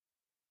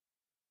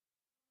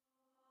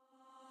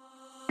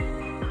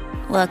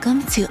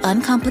Welcome to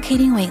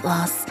Uncomplicating Weight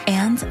Loss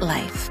and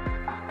Life.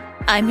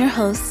 I'm your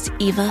host,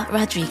 Eva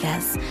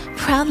Rodriguez,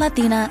 proud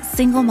Latina,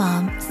 single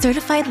mom,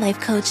 certified life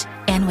coach,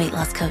 and weight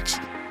loss coach.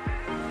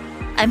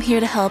 I'm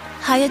here to help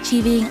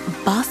high-achieving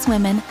boss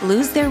women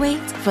lose their weight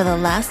for the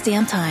last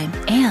damn time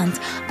and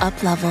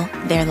up-level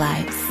their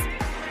lives.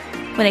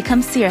 When it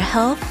comes to your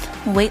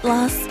health, weight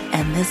loss,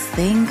 and this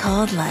thing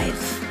called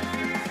life,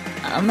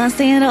 I'm not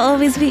saying it'll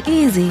always be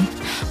easy,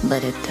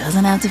 but it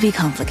doesn't have to be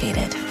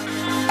complicated.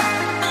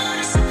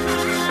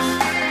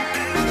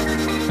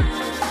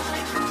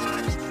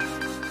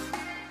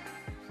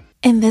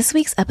 In this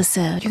week's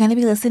episode, you're going to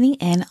be listening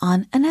in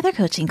on another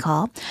coaching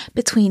call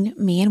between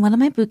me and one of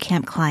my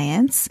bootcamp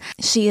clients.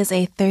 She is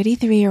a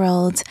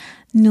 33-year-old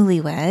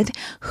newlywed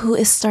who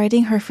is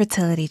starting her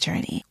fertility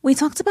journey. We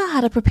talked about how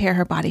to prepare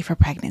her body for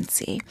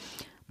pregnancy,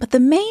 but the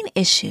main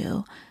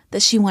issue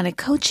that she wanted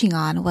coaching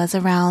on was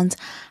around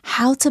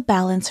how to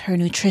balance her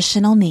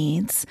nutritional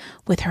needs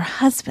with her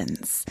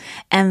husband's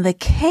and the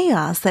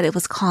chaos that it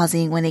was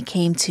causing when it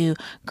came to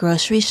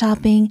grocery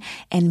shopping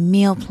and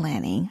meal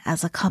planning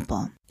as a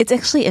couple. It's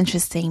actually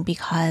interesting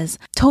because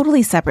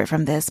totally separate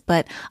from this,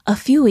 but a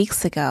few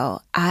weeks ago,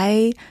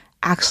 I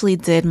actually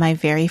did my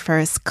very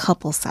first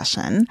couple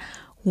session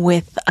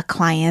with a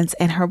client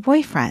and her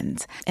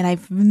boyfriend. And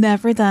I've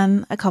never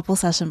done a couple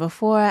session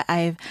before.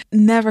 I've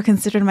never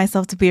considered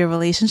myself to be a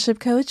relationship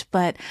coach,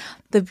 but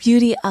the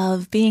beauty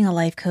of being a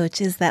life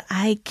coach is that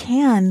I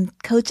can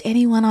coach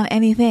anyone on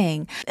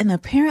anything. And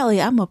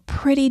apparently I'm a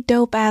pretty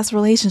dope ass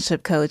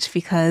relationship coach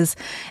because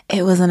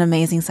it was an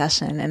amazing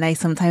session. And I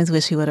sometimes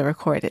wish he would have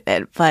recorded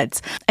it. But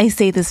I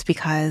say this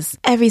because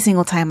every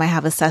single time I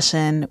have a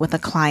session with a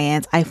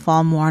client, I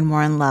fall more and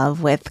more in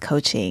love with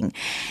coaching.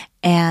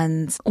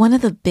 And one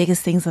of the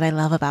biggest things that I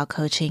love about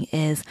coaching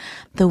is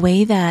the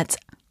way that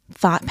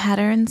thought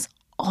patterns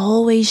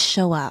always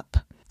show up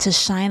to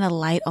shine a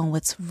light on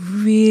what's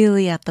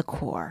really at the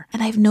core.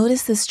 And I've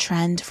noticed this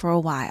trend for a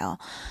while,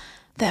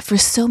 that for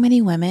so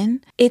many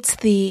women, it's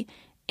the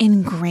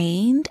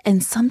ingrained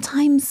and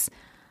sometimes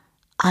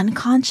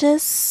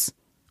unconscious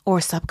or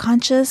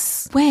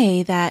subconscious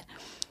way that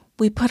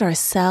we put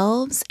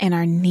ourselves and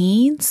our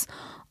needs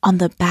on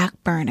the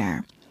back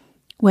burner,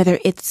 whether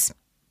it's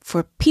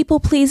for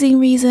people-pleasing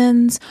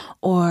reasons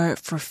or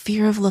for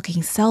fear of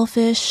looking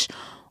selfish,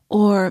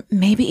 or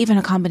maybe even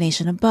a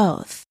combination of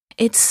both.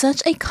 It's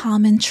such a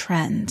common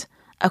trend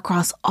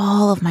across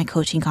all of my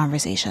coaching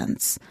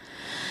conversations.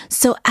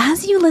 So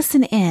as you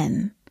listen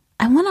in,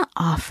 I want to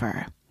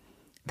offer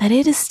that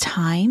it is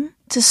time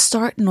to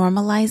start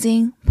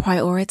normalizing,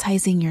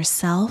 prioritizing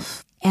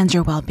yourself and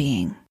your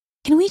well-being.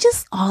 Can we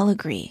just all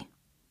agree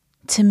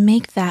to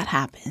make that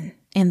happen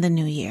in the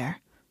new year?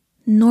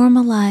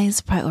 Normalize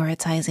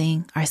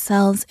prioritizing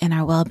ourselves and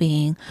our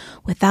well-being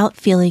without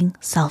feeling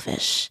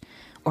selfish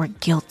or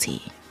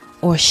guilty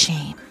or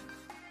shame.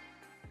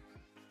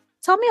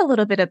 Tell me a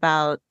little bit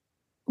about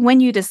when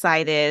you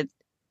decided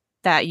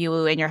that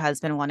you and your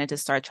husband wanted to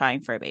start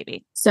trying for a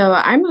baby. So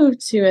I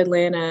moved to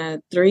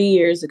Atlanta 3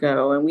 years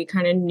ago, and we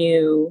kind of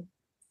knew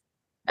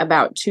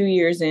about 2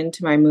 years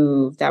into my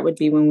move, that would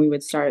be when we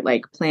would start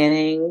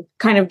planning,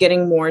 kind of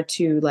getting more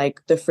to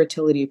the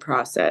fertility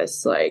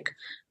process,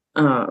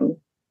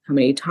 how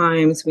many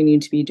times we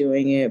need to be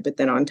doing it. But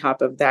then on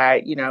top of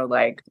that,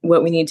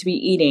 what we need to be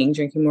eating,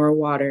 drinking more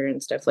water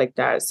and stuff like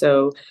that.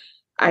 So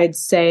I'd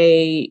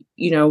say,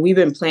 we've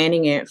been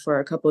planning it for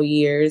a couple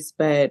years,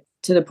 but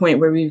to the point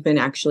where we've been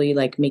actually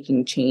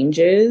making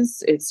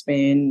changes, it's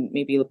been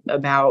maybe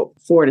about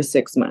 4 to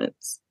 6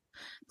 months.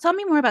 Tell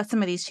me more about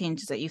some of these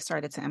changes that you've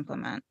started to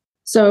implement.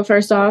 So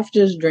first off,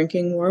 just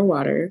drinking more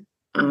water.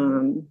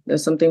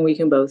 That's something we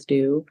can both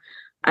do.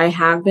 I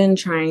have been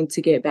trying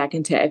to get back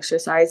into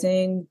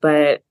exercising,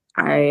 but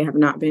I have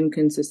not been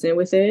consistent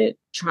with it.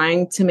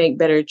 Trying to make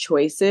better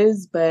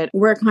choices, but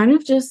we're kind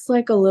of just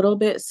a little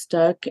bit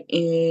stuck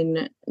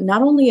in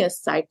not only a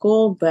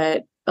cycle,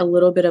 but a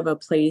little bit of a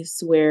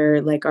place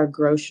where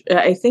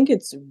I think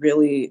it's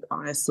really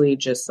honestly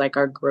just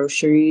our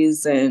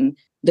groceries and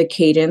the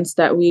cadence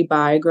that we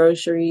buy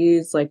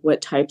groceries,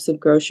 what types of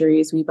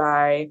groceries we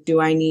buy.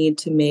 Do I need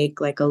to make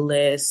a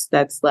list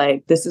that's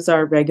this is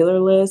our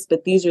regular list,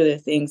 but these are the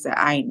things that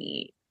I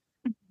need.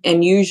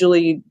 And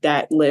usually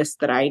that list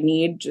that I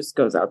need just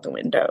goes out the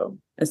window,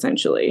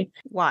 essentially.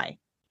 Why?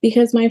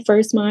 Because my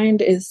first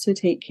mind is to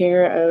take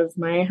care of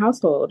my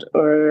household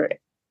or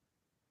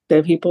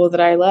the people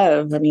that I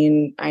love. I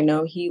mean, I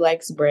know he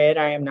likes bread.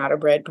 I am not a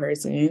bread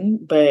person,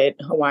 but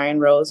Hawaiian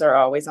rolls are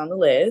always on the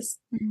list.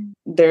 Mm-hmm.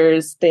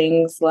 There's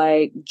things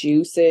like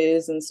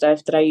juices and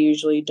stuff that I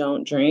usually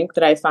don't drink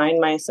that I find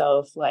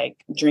myself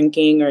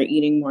drinking or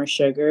eating more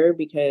sugar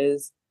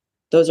because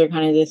those are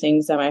kind of the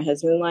things that my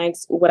husband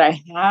likes. What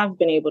I have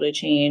been able to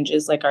change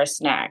is our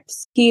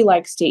snacks. He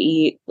likes to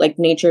eat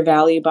Nature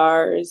Valley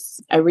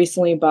bars. I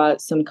recently bought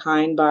some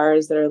Kind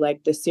bars that are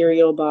the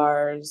cereal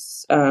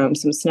bars, some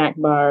snack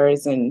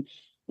bars, and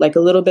a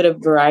little bit of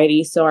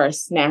variety. So our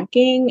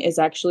snacking is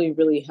actually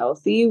really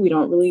healthy. We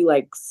don't really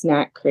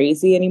snack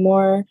crazy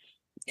anymore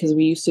because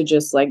we used to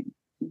just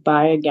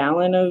buy a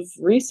gallon of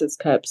Reese's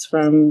cups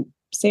from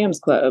Sam's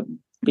Club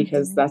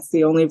because that's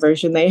the only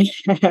version they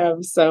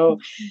have. So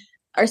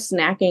our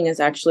snacking is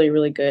actually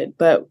really good.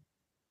 But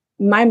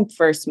my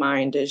first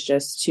mind is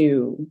just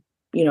to,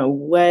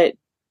 what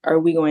are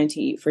we going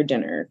to eat for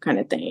dinner kind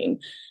of thing.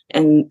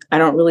 And I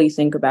don't really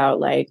think about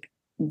like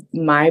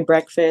my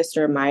breakfast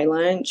or my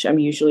lunch. I'm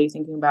usually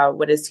thinking about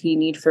what does he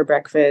need for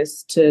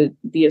breakfast to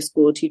be a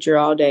school teacher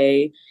all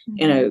day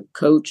and a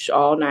coach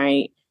all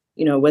night.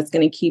 What's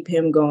going to keep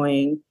him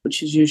going,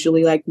 which is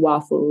usually like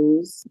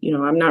waffles.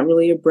 I'm not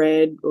really a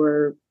bread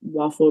or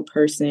waffle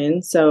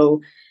person.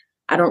 So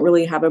I don't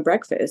really have a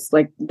breakfast.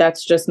 Like,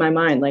 that's just my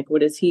mind. Like,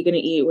 what is he going to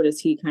eat? What does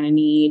he kind of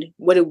need?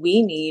 What do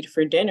we need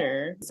for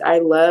dinner? I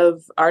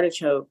love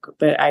artichoke,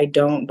 but I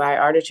don't buy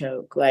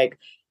artichoke. Like,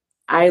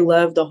 I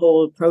love the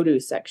whole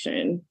produce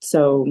section.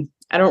 So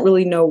I don't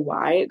really know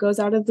why it goes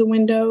out of the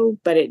window,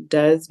 but it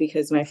does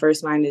because my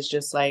first mind is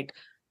just like,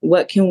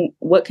 what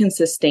can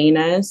sustain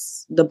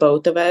us, the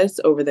both of us,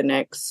 over the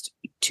next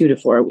 2 to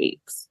 4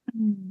 weeks?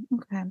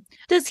 Okay.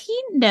 Does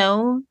he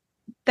know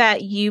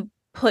that you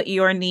put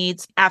your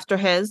needs after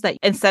his, that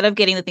instead of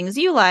getting the things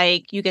you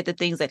like, you get the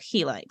things that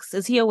he likes?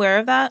 Is he aware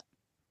of that?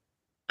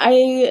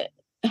 I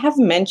have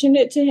mentioned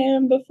it to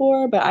him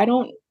before, but I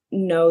don't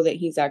know that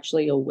he's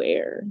actually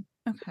aware.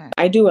 Okay.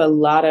 I do a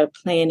lot of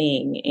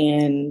planning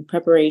and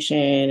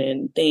preparation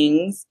and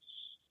things,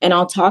 and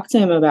I'll talk to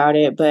him about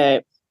it,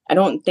 but I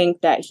don't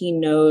think that he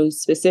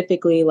knows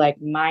specifically like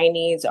my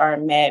needs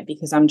aren't met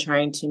because I'm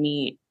trying to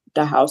meet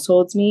the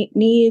household's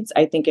needs.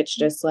 I think it's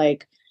just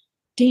like,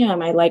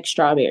 damn, I like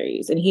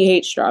strawberries and he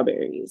hates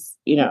strawberries,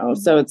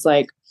 So it's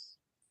like,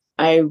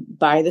 I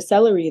buy the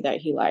celery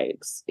that he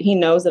likes. He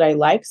knows that I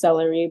like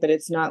celery, but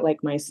it's not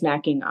like my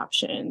snacking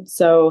option.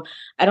 So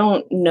I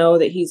don't know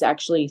that he's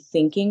actually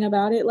thinking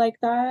about it like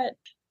that.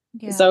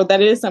 Yeah. So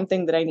that is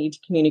something that I need to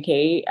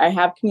communicate. I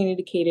have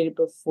communicated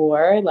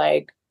before,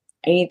 like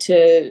I need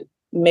to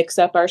mix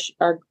up our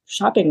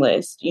shopping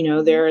list.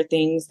 There are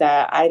things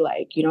that I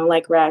like. You don't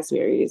like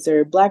raspberries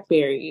or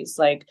blackberries.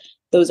 Like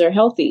those are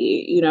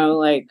healthy,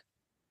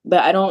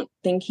 but I don't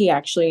think he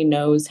actually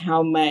knows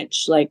how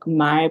much like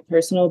my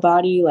personal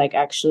body like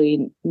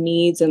actually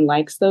needs and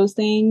likes those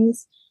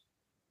things.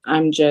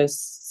 I'm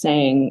just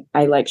saying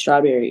I like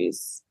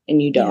strawberries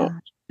and you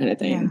don't, kind of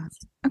thing.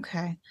 Yeah.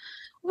 Okay.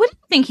 What do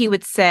you think he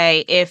would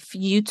say if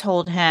you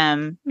told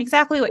him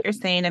exactly what you're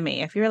saying to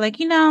me? If you were like,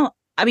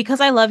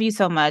 because I love you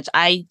so much,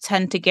 I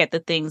tend to get the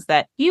things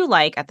that you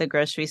like at the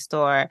grocery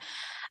store,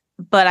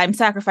 but I'm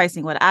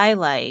sacrificing what I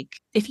like.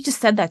 If you just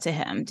said that to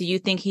him, do you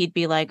think he'd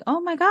be like, oh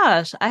my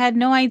gosh, I had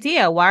no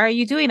idea. Why are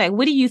you doing that?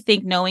 What do you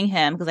think, knowing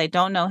him? Because I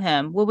don't know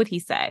him. What would he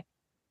say?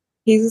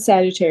 He's a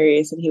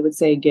Sagittarius and he would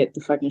say, get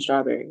the fucking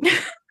strawberry.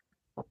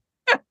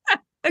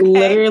 Okay.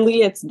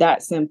 Literally, it's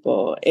that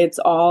simple. It's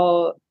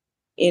all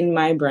in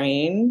my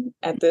brain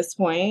at this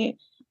point.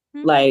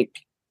 Like,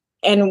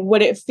 and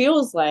what it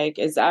feels like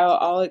is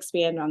I'll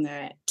expand on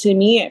that. To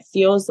me, it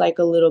feels like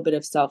a little bit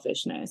of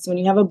selfishness. When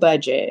you have a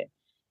budget,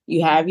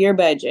 you have your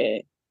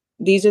budget.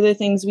 These are the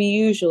things we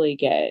usually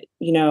get.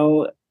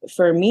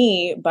 For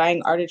me,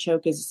 buying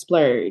artichoke is a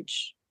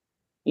splurge.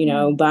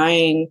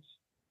 Buying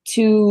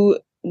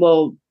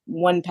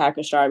one pack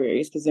of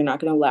strawberries because they're not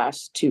going to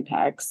last 2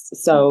 packs.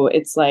 So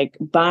it's like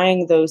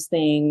buying those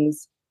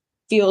things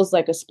feels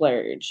like a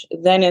splurge.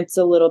 Then it's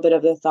a little bit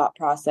of the thought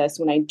process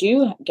when I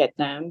do get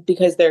them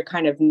because they're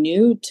kind of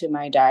new to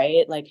my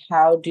diet. Like,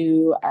 how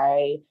do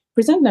I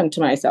present them to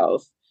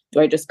myself? Do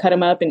I just cut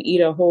them up and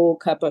eat a whole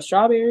cup of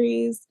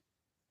strawberries?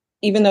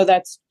 Even though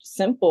that's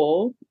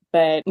simple,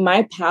 but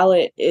my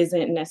palate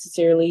isn't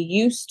necessarily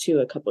used to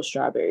a couple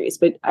strawberries,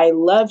 but I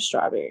love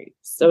strawberries.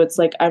 So it's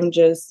like, I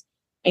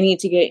need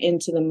to get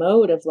into the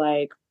mode of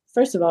like,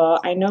 first of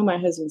all, I know my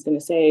husband's going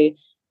to say,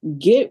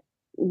 get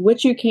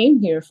what you came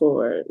here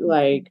for.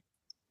 Like,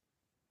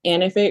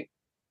 and if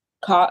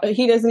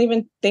he doesn't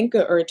even think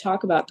or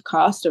talk about the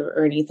cost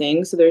or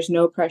anything. So there's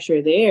no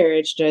pressure there.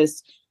 It's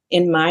just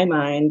in my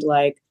mind,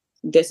 like,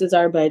 this is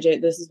our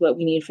budget. This is what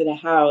we need for the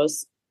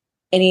house.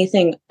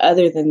 Anything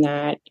other than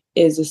that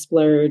is a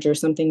splurge or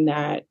something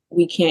that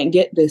we can't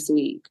get this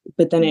week.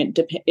 But then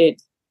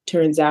it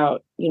turns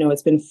out,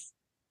 it's been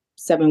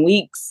 7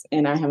 weeks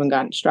and I haven't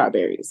gotten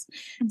strawberries.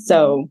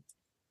 So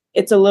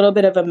it's a little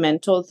bit of a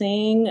mental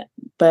thing,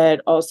 but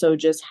also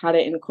just how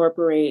to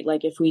incorporate,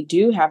 like, if we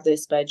do have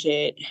this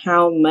budget,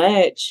 how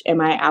much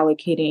am I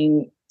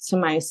allocating to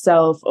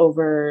myself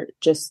over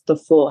just the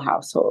full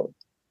household?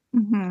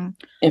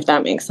 If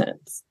that makes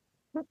sense.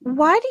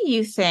 Why do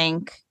you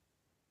think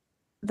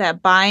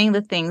that buying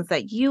the things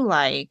that you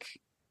like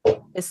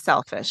is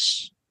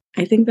selfish?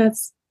 I think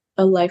that's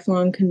a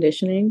lifelong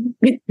conditioning.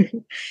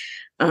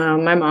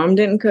 My mom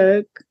didn't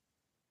cook.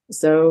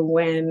 So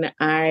when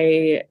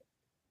I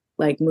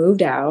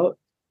moved out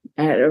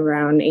at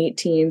around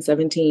 18,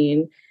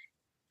 17,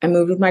 I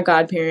moved with my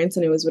godparents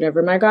and it was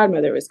whatever my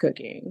godmother was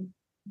cooking.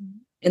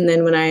 And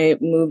then when I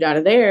moved out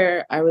of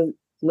there, I was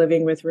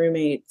living with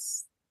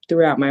roommates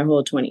throughout my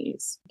whole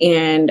 20s.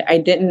 And I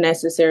didn't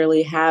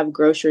necessarily have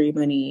grocery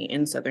money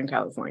in Southern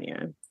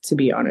California, to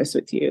be honest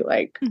with you.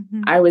 Like,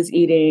 I was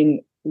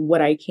eating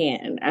what I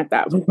can at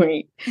that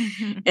point.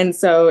 And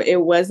so it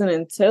wasn't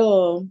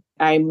until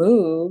I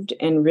moved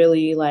and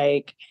really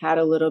like had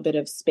a little bit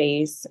of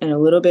space and a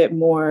little bit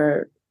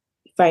more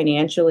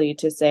financially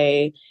to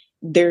say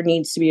there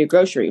needs to be a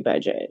grocery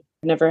budget.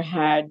 Never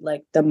had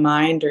like the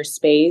mind or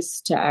space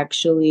to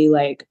actually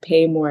like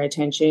pay more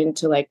attention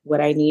to like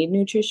what I need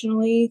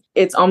nutritionally.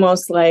 It's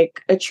almost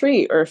like a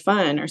treat or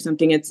fun or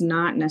something. It's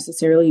not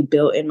necessarily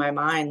built in my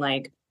mind.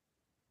 Like,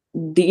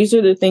 these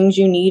are the things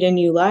you need and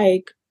you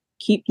like,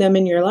 keep them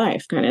in your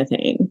life kind of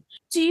thing.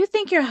 Do you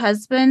think your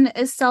husband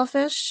is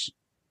selfish?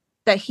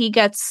 That he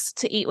gets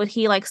to eat what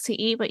he likes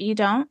to eat, but you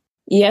don't?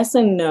 Yes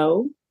and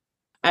no.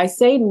 I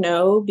say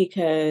no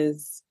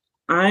because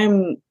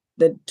I'm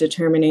the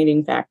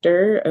determining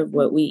factor of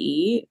what we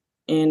eat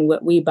and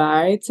what we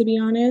buy, to be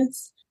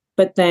honest.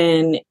 But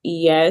then,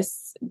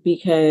 yes,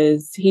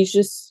 because he's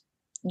just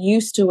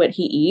used to what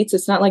he eats.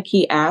 It's not like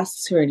he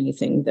asks for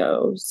anything,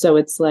 though. So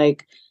it's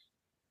like,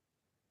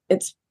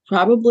 it's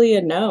probably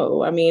a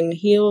no. I mean,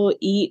 he'll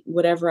eat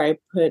whatever I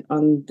put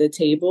on the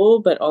table,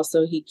 but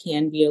also he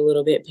can be a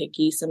little bit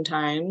picky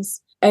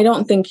sometimes. I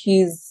don't think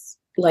he's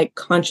like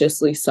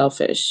consciously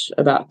selfish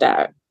about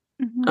that.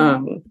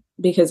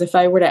 Because if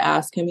I were to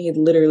ask him, he'd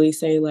literally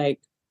say like,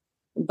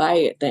 buy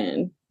it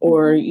then.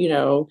 Or, you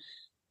know,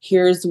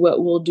 here's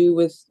what we'll do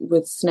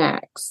with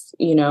snacks,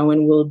 you know,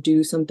 and we'll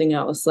do something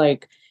else.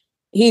 Like,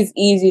 he's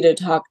easy to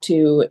talk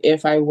to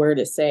if I were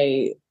to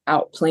say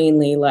out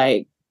plainly,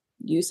 like,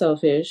 you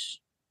selfish,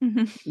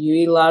 you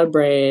eat a lot of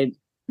bread.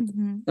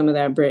 Some of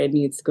that bread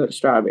needs to go to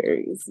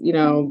strawberries, you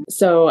know?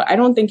 So I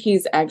don't think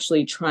he's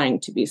actually trying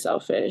to be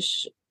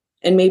selfish.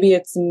 And maybe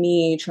it's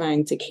me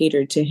trying to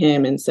cater to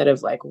him instead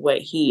of like what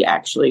he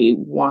actually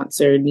wants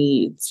or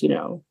needs, you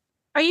know?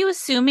 Are you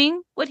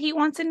assuming what he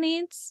wants and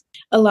needs?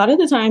 A lot of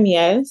the time,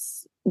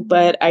 yes.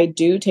 But I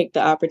do take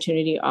the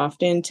opportunity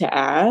often to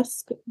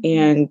ask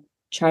and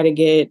try to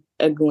get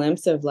a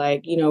glimpse of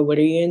like, you know, what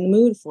are you in the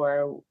mood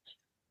for?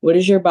 What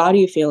is your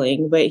body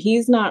feeling? But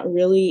he's not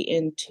really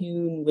in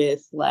tune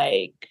with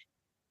like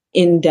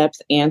in-depth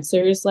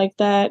answers like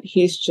that.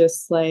 He's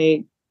just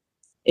like,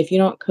 if you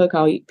don't cook,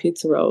 I'll eat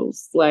pizza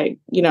rolls. Like,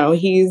 you know,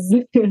 he's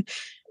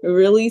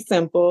really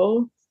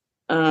simple.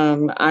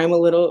 I'm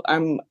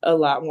a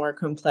lot more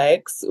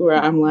complex where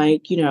I'm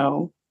like, you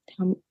know,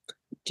 do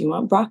you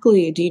want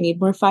broccoli? Do you need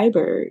more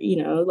fiber?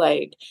 You know,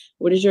 like,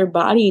 what does your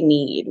body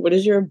need? What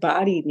does your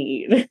body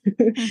need?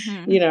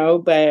 You know,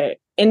 but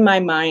in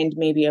my mind,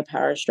 maybe a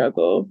power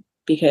struggle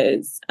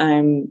because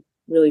I'm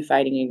really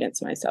fighting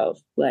against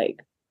myself.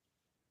 Like,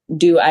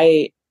 do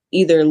I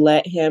either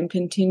let him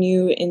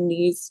continue in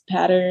these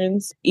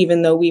patterns,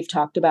 even though we've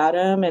talked about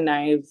him and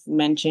I've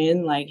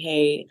mentioned like,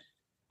 hey,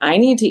 I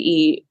need to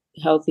eat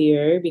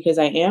healthier because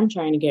I am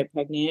trying to get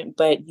pregnant,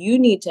 but you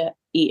need to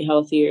eat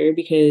healthier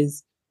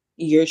because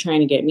you're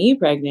trying to get me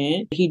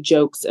pregnant. He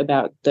jokes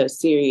about the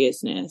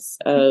seriousness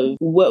of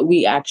what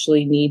we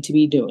actually need to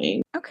be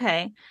doing.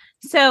 Okay.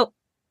 So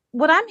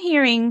what I'm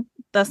hearing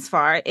thus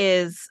far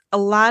is a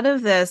lot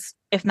of this,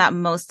 if not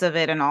most of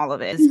it and all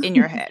of it, is in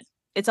your head.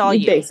 It's all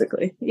you.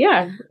 Basically.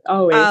 Yeah,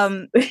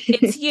 always.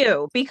 It's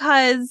you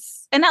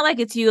because, and not like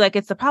it's you, like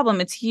it's the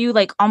problem. It's you,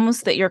 like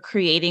almost that you're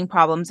creating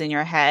problems in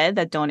your head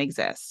that don't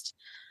exist.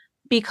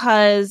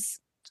 Because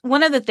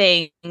one of the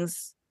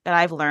things that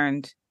I've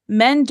learned,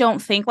 men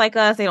don't think like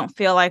us. They don't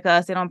feel like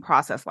us. They don't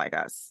process like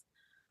us.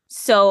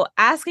 So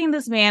asking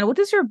this man,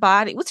 what's your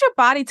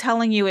body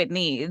telling you it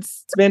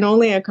needs? It's been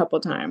only a couple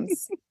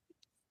times.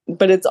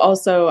 But it's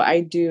also,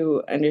 I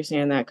do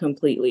understand that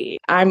completely.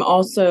 I'm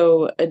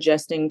also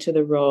adjusting to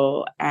the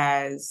role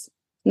as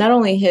not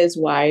only his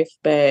wife,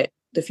 but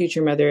the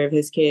future mother of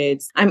his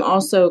kids. I'm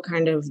also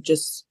kind of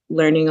just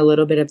learning a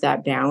little bit of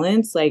that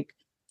balance. Like,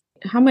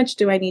 how much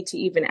do I need to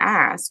even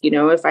ask? You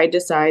know, if I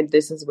decide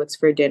this is what's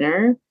for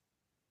dinner,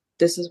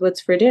 this is what's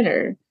for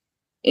dinner.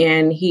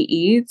 And he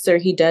eats or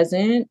he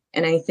doesn't.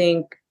 And I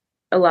think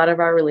a lot of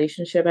our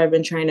relationship, I've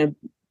been trying to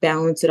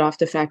balance it off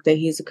the fact that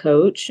he's a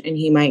coach and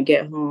he might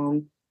get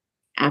home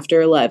after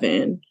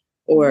 11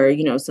 or,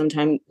 you know,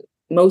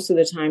 most of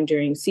the time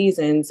during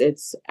seasons,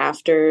 it's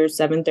after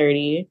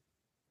 7:30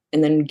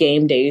 and then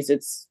game days,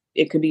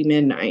 it could be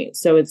midnight.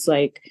 So it's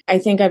like, I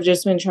think I've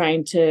just been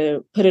trying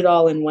to put it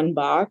all in one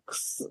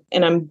box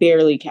and I'm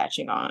barely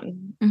catching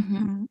on.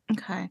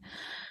 Okay.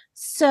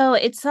 So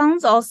it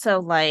sounds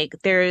also like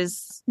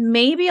there's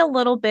maybe a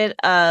little bit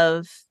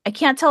of, I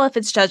can't tell if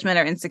it's judgment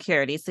or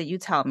insecurity, so you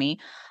tell me,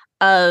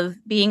 of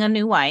being a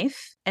new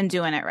wife and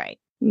doing it right.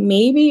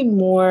 Maybe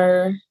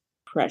more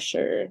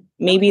pressure.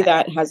 Maybe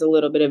that has a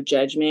little bit of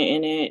judgment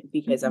in it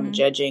because I'm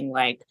judging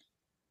like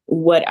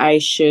what I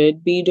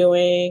should be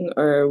doing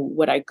or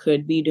what I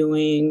could be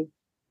doing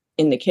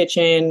in the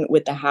kitchen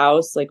with the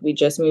house. Like, we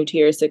just moved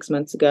here 6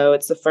 months ago.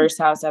 It's the first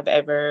house I've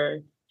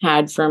ever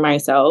had for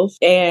myself,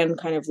 and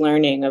kind of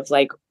learning of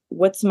like,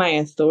 what's my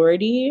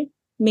authority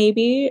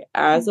maybe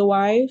as a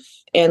wife.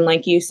 And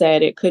like you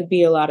said, it could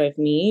be a lot of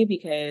me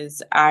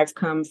because I've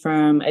come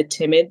from a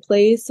timid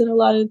place in a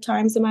lot of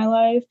times in my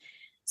life.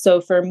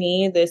 So for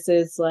me, this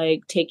is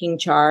like taking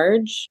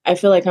charge. I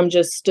feel like I'm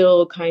just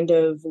still kind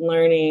of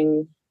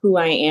learning who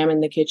I am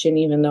in the kitchen,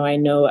 even though I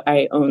know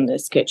I own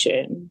this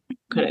kitchen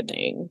kind of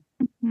thing.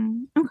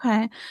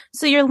 Okay.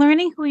 So you're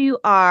learning who you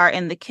are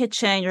in the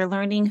kitchen. You're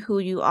learning who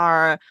you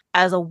are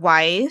as a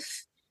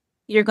wife.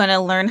 You're going to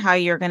learn how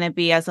you're going to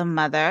be as a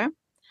mother.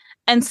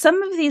 And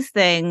some of these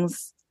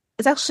things,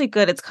 it's actually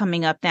good it's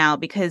coming up now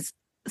because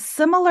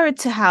similar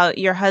to how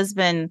your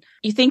husband,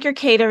 you think you're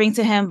catering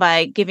to him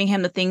by giving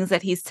him the things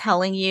that he's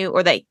telling you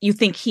or that you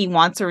think he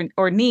wants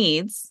or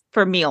needs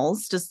for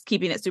meals, just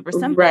keeping it super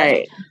simple.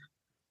 Right.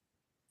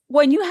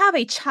 When you have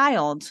a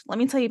child, let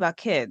me tell you about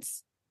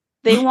kids.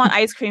 They want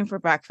ice cream for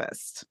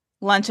breakfast,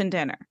 lunch, and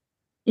dinner.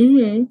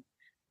 Mm-hmm.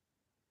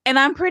 And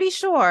I'm pretty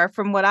sure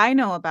from what I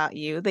know about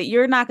you that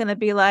you're not going to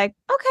be like,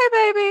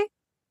 okay, baby,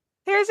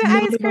 here's your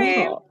ice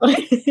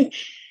cream.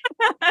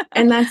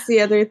 And that's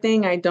the other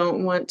thing. I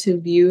don't want to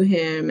view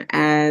him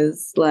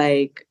as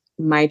like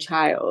my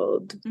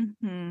child,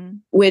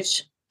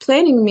 which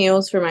planning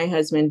meals for my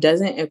husband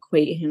doesn't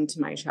equate him to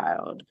my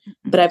child.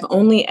 But I've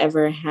only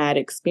ever had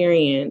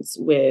experience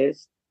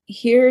with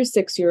here,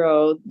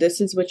 6-year-old,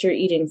 this is what you're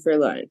eating for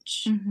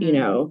lunch, you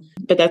know.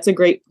 But that's a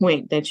great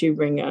point that you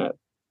bring up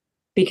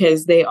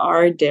because they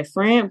are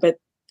different. But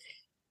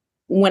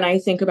when I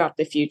think about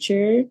the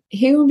future,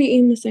 he will be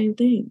eating the same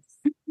things.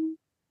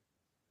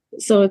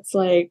 So it's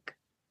like,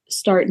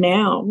 start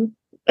now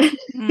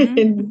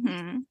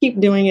and keep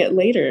doing it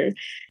later.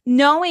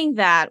 Knowing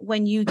that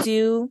when you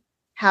do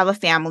have a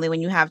family,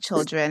 when you have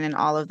children and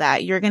all of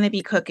that, you're going to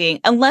be cooking,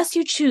 unless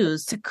you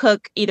choose to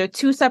cook either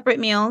 2 separate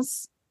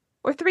meals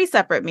or 3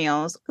 separate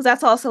meals, because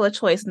that's also a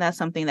choice and that's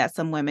something that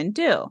some women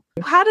do.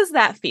 How does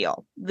that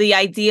feel? The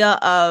idea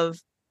of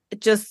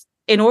just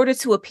in order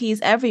to appease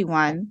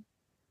everyone,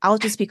 I'll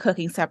just be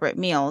cooking separate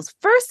meals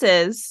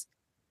versus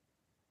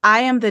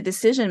I am the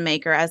decision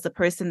maker as the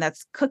person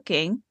that's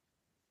cooking.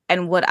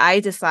 And what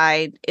I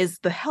decide is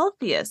the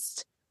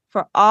healthiest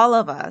for all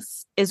of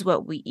us is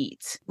what we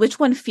eat. Which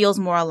one feels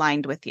more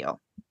aligned with you?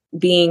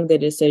 Being the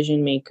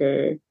decision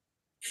maker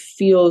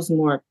feels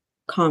more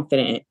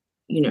confident,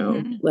 you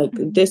know, like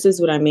this is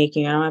what I'm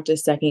making. I don't have to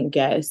second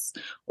guess,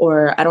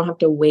 or I don't have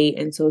to wait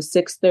until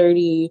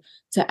 6:30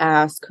 to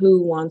ask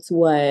who wants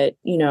what,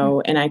 you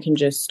know, and I can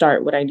just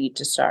start what I need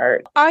to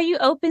start. Are you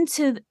open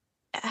to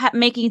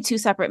making 2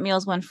 separate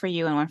meals, one for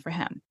you and one for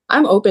him?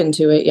 I'm open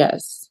to it,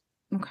 yes.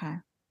 Okay.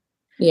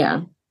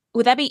 Yeah.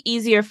 Would that be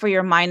easier for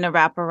your mind to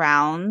wrap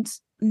around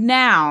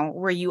now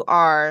where you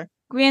are?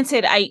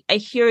 Granted, I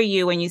hear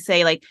you when you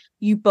say like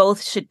you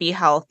both should be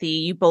healthy.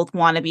 You both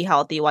want to be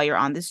healthy while you're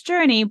on this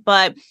journey.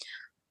 But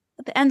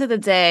at the end of the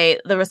day,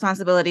 the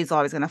responsibility is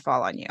always going to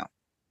fall on you.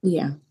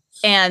 Yeah.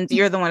 And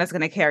you're the one that's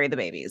going to carry the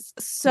babies.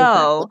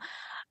 So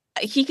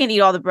he can eat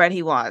all the bread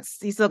he wants.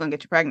 He's still going to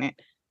get you pregnant.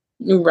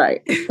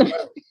 Right.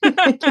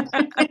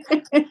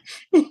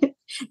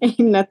 Ain't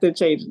nothing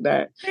changed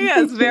that.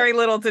 Yes, very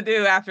little to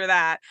do after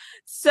that.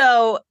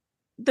 So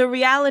the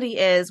reality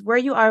is where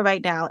you are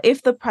right now,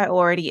 if the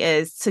priority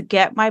is to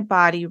get my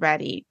body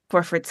ready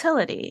for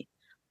fertility,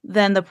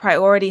 then the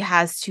priority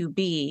has to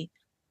be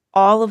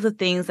all of the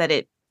things that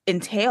it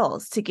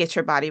entails to get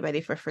your body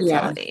ready for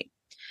fertility.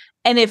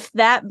 Yeah. And if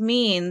that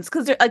means,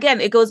 because again,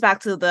 it goes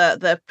back to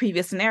the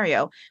previous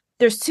scenario,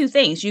 there's 2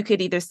 things. You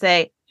could either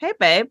say, hey,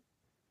 babe,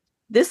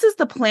 this is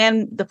the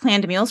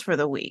planned meals for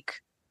the week.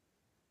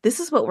 This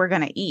is what we're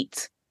going to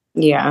eat.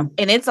 Yeah.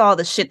 And it's all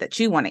the shit that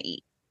you want to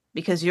eat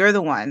because you're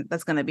the one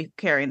that's going to be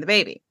carrying the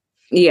baby.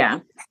 Yeah.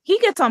 He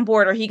gets on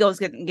board or he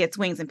goes and gets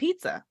wings and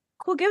pizza.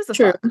 Who gives a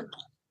True. fuck?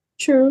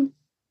 True.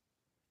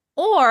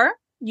 Or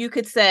you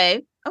could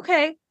say,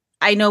 okay,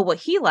 I know what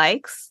he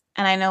likes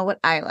and I know what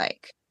I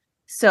like.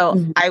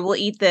 So I will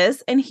eat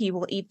this and he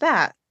will eat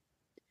that.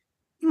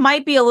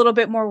 Might be a little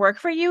bit more work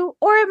for you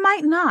or it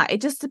might not.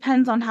 It just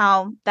depends on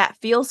how that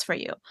feels for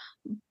you.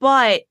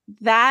 But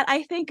that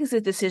I think is a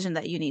decision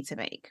that you need to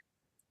make.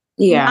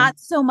 Yeah. Not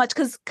so much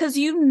because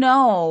you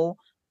know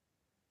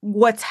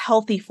what's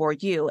healthy for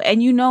you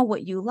and you know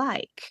what you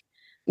like.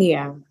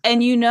 Yeah.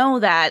 And you know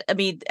that, I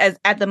mean, as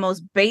at the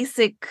most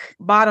basic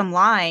bottom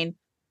line,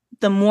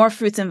 the more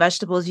fruits and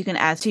vegetables you can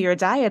add to your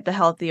diet, the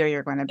healthier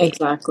you're going to be.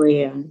 Exactly.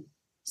 Yeah.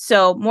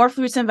 So more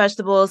fruits and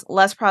vegetables,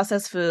 less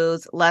processed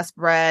foods, less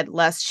bread,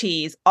 less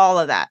cheese, all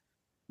of that.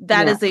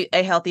 That is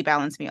a healthy,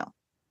 balanced meal.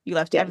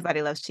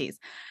 Everybody loves cheese.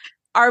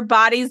 Our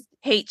bodies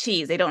hate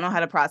cheese. They don't know how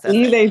to process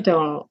it. They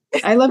don't.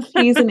 I love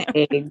cheese and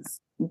eggs,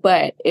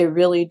 but it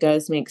really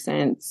does make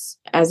sense.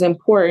 As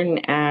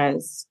important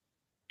as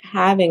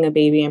having a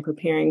baby and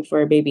preparing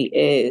for a baby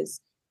is,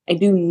 I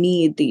do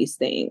need these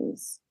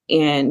things.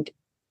 And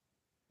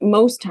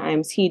most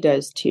times he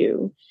does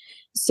too.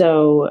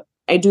 So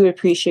I do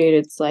appreciate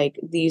it's like,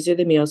 these are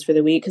the meals for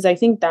the week. Because I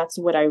think that's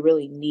what I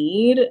really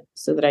need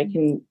so that I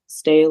can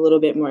stay a little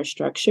bit more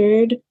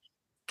structured.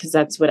 Because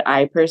that's what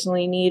I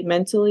personally need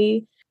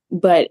mentally.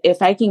 But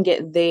if I can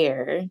get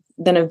there,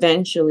 then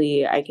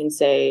eventually I can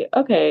say,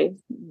 okay,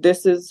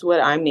 this is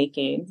what I'm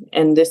making.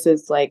 And this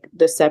is like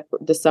the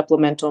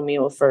supplemental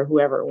meal for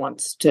whoever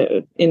wants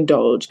to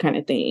indulge kind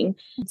of thing.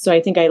 So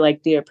I think I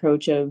like the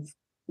approach of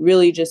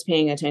really just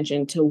paying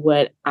attention to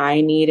what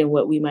I need and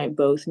what we might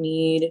both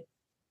need,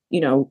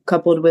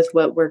 coupled with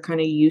what we're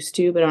kind of used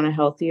to, but on a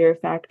healthier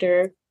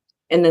factor.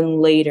 And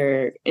then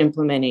later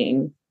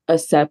implementing a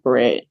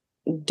separate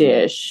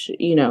dish,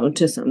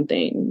 to some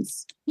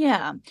things.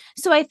 Yeah.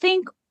 So I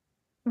think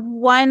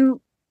one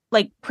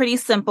like pretty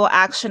simple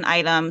action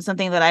item,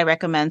 something that I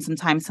recommend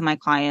sometimes to my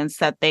clients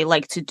that they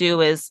like to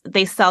do is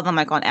they sell them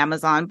like on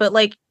Amazon, but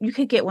like you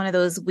could get one of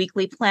those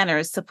weekly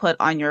planners to put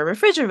on your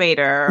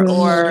refrigerator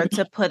or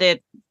to put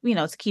it,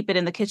 to keep it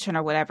in the kitchen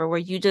or whatever, where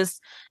you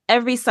just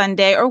every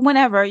Sunday or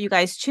whenever you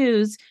guys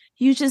choose,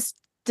 you just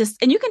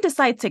and you can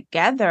decide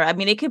together. I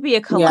mean, it could be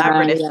a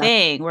collaborative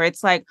thing where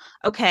it's like,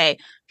 okay,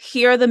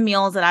 here are the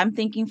meals that I'm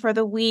thinking for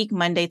the week,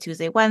 Monday,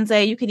 Tuesday,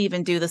 Wednesday. You can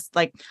even do this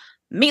like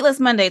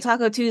Meatless Monday,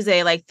 Taco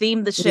Tuesday, like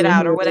theme the shit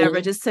out or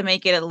whatever, just to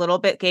make it a little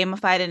bit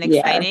gamified and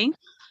exciting.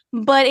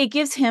 But it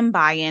gives him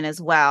buy-in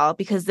as well,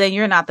 because then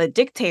you're not the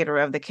dictator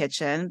of the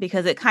kitchen,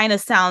 because it kind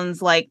of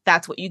sounds like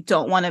that's what you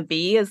don't want to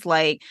be, is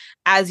like,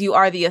 as you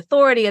are the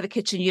authority of the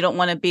kitchen, you don't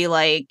want to be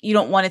like, you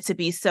don't want it to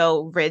be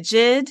so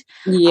rigid.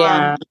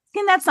 Yeah.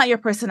 And that's not your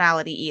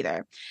personality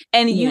either.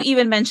 And you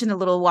even mentioned a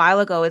little while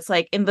ago, it's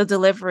like in the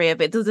delivery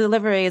of it, the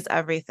delivery is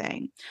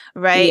everything,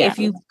 right? Yeah. If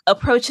you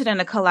approach it in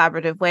a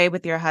collaborative way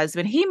with your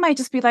husband, he might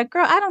just be like,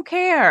 girl, I don't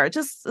care.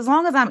 Just as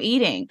long as I'm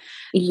eating.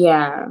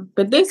 Yeah.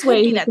 But this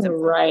way he can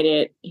write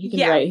it. He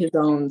can write his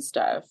own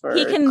stuff. Or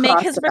he can make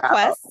his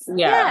requests.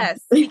 Yeah. Yes.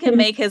 He can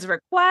make his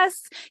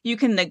requests. You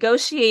can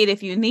negotiate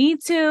if you need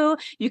to.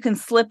 You can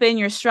slip in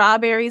your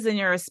strawberries and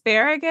your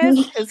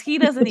asparagus because he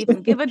doesn't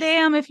even give a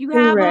damn if you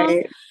have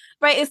them.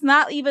 Right. It's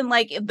not even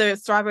like if the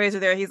strawberries are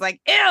there, he's like,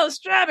 ew,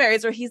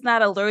 strawberries, or he's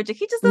not allergic.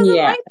 He just doesn't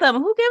like them.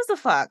 Who gives a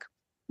fuck?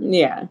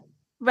 Yeah.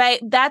 Right.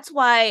 That's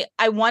why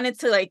I wanted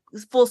to like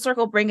full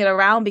circle bring it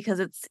around,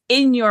 because it's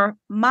in your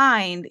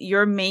mind.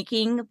 You're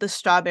making the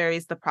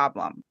strawberries the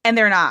problem, and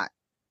they're not.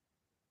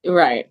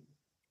 Right.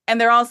 And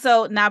they're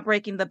also not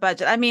breaking the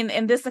budget. I mean,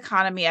 in this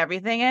economy,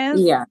 everything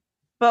is. Yeah.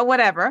 But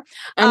whatever.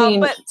 I mean,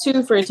 but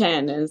 2 for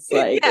 $10 is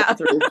like,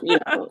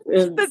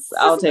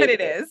 I'll take what it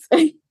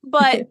is.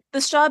 But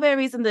the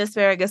strawberries and the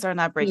asparagus are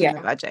not breaking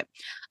the budget.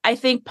 I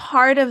think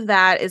part of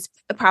that is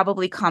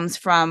probably comes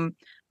from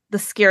the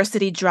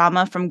scarcity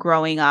drama from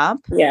growing up.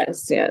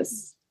 Yes.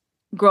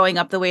 Growing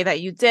up the way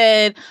that you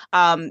did,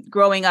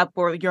 growing up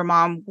where your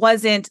mom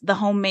wasn't the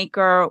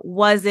homemaker,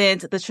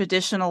 wasn't the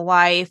traditional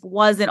wife,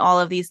 wasn't all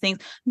of these things.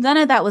 None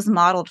of that was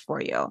modeled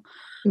for you.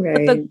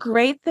 Right. But the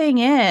great thing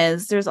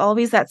is there's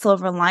always that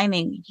silver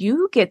lining.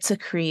 You get to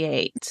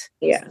create.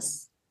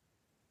 Yes.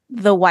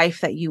 The wife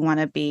that you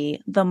want to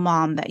be, the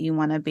mom that you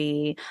want to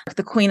be,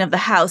 the queen of the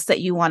house that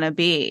you want to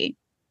be.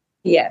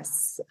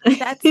 Yes.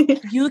 That's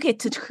you get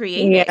to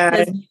create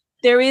it.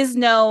 There's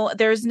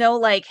no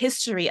like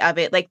history of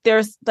it. Like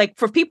there's like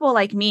for people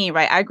like me,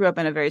 right? I grew up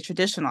in a very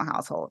traditional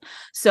household.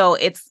 So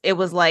it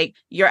was like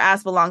your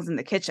ass belongs in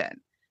the kitchen.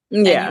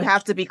 Yeah. And you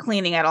have to be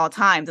cleaning at all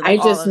times. And I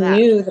just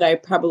knew that I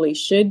probably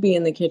should be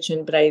in the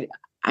kitchen, but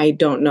I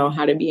don't know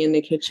how to be in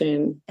the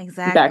kitchen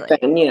back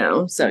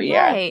then, so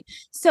yeah. Right.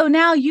 So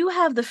now you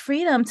have the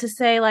freedom to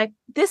say like,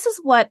 this is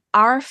what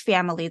our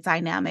family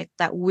dynamic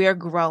that we're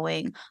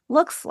growing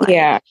looks like.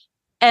 Yeah.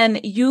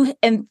 And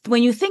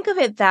when you think of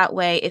it that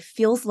way, it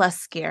feels less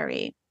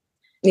scary.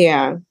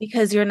 Yeah.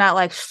 Because you're not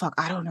like, fuck,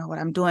 I don't know what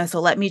I'm doing, so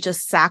let me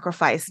just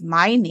sacrifice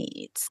my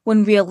needs.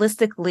 When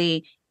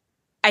realistically,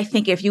 I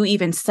think if you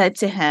even said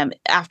to him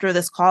after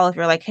this call, if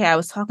you're like, hey, I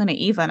was talking to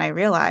Eva and I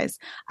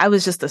realized I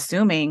was just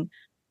assuming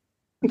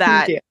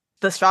that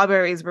the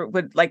strawberries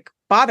would like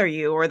bother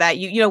you, or that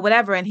you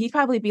whatever. And he'd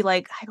probably be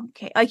like, I don't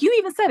care. Like you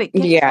even said it,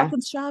 get the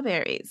fucking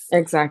strawberries.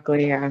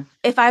 Exactly. Yeah.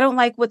 If I don't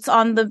like what's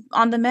on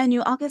the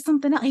menu, I'll get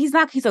something else.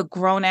 He's a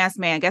grown ass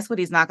man. Guess what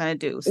he's not going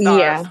to do? Starve.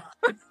 Yeah.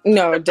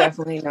 No,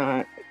 definitely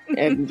not.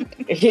 And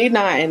he's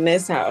not in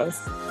this house.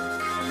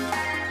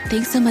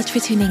 Thanks so much for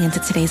tuning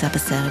into today's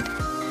episode.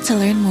 To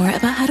learn more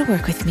about how to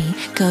work with me,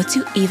 go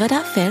to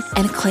eva.fit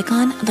and click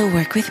on the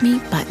Work With Me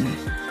button.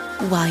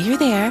 While you're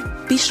there,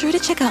 be sure to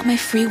check out my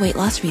free weight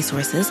loss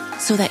resources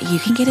so that you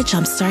can get a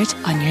jump start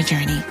on your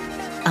journey.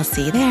 I'll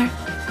see you there.